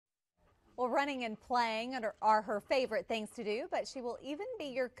Well, running and playing are her favorite things to do, but she will even be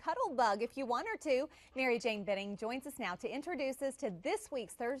your cuddle bug if you want her to. Mary Jane Benning joins us now to introduce us to this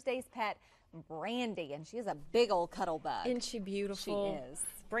week's Thursday's pet, Brandi, and she is a big old cuddle bug. Isn't she beautiful? She is.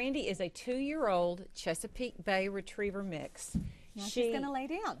 Brandi is a 2-year-old Chesapeake Bay Retriever mix. Now she's going to lay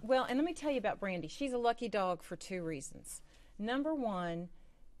down. Well, and let me tell you about Brandi. She's a lucky dog for 2 reasons. Number one,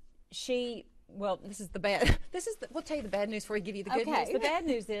 this is the bad. We'll tell you the bad news before we give you the good news. The bad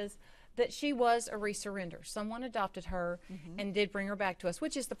news is that she was a resurrender. Someone adopted her and did bring her back to us,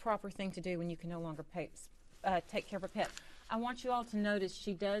 which is the proper thing to do when you can no longer take care of a pet. I want you all to notice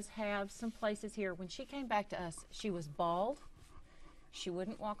she does have some places here. When she came back to us, she was bald. She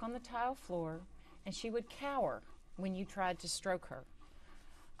wouldn't walk on the tile floor, and she would cower when you tried to stroke her.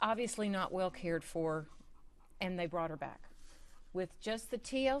 Obviously not well cared for, and they brought her back. With just the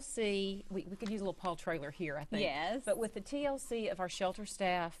TLC, we could use a little Paul trailer here, I think. Yes. But with the TLC of our shelter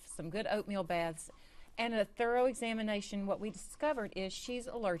staff, some good oatmeal baths, and a thorough examination, what we discovered is she's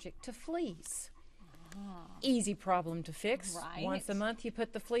allergic to fleas. Easy problem to fix. Right. Once a month you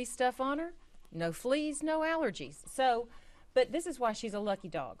put the flea stuff on her, no fleas, no allergies. So, but this is why she's a lucky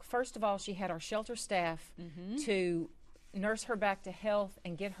dog. First of all, she had our shelter staff to nurse her back to health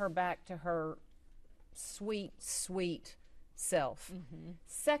and get her back to her sweet, sweet self.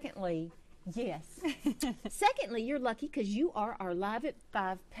 Secondly, Secondly, you're lucky because you are our Live at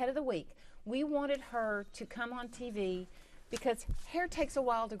 5 Pet of the Week. We wanted her to come on TV because hair takes a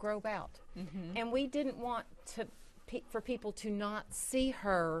while to grow out. And we didn't want for people to not see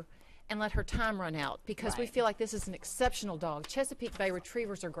her and let her time run out because we feel like this is an exceptional dog. Chesapeake Bay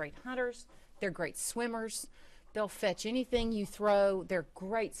Retrievers are great hunters. They're great swimmers. They'll fetch anything you throw. They're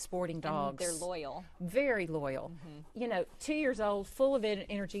great sporting dogs. And they're loyal. Very loyal. You know, 2 years old, full of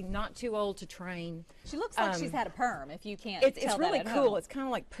energy, not too old to train. She looks like she's had a perm, if you can't It's tell really that at cool. home. It's kind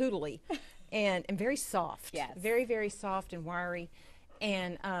of like poodly and very soft. Yes. Very, very soft and wiry.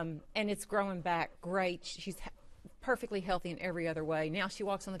 And it's growing back great. She's perfectly healthy in every other way. Now she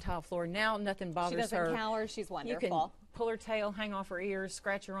walks on the tile floor. Now nothing bothers her. She doesn't cower. She's wonderful. You can pull her tail, hang off her ears,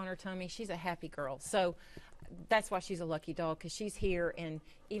 scratch her on her tummy. She's a happy girl. So that's why she's a lucky dog, because she's here, and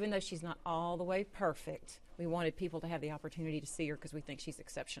even though she's not all the way perfect, we wanted people to have the opportunity to see her because we think she's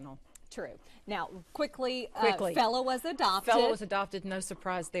exceptional. True. Now, quickly. Fella was adopted. Fella was adopted, no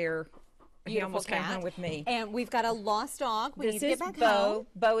surprise there. He Beautiful almost came cat. home with me. And we've got a lost dog. We need This to is get back Bo. home.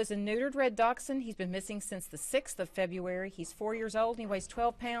 Bo is a neutered red dachshund. He's been missing since the 6th of February. He's 4 years old and he weighs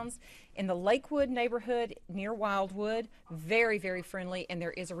 12 pounds. In the Lakewood neighborhood near Wildwood. Very, very friendly, and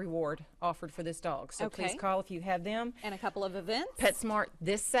there is a reward offered for this dog. So please call if you have them. And a couple of events. PetSmart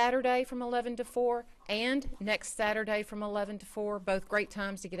this Saturday from 11 to 4 and next Saturday from 11 to 4. Both great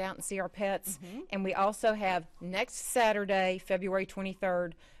times to get out and see our pets. And we also have next Saturday, February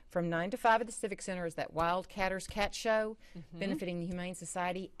 23rd, from 9 to 5 at the Civic Center is that Wildcatters Cat Show, benefiting the Humane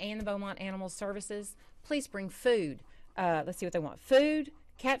Society and the Beaumont Animal Services. Please bring food. Let's see what they want. Food,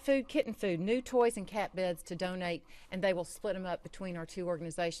 cat food, kitten food, new toys, and cat beds to donate, and they will split them up between our 2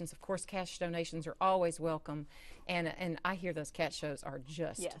 organizations. Of course, cash donations are always welcome, and I hear those cat shows are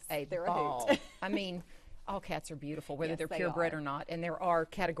just a ball. I mean, all cats are beautiful, whether they're purebred or not, and there are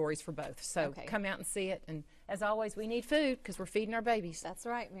categories for both. So come out and see it, and as always, we need food because we're feeding our babies. That's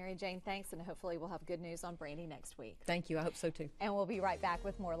right, Mary Jane. Thanks, and hopefully we'll have good news on Brandi next week. Thank you. I hope so too. And we'll be right back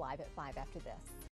with more Live at 5 after this.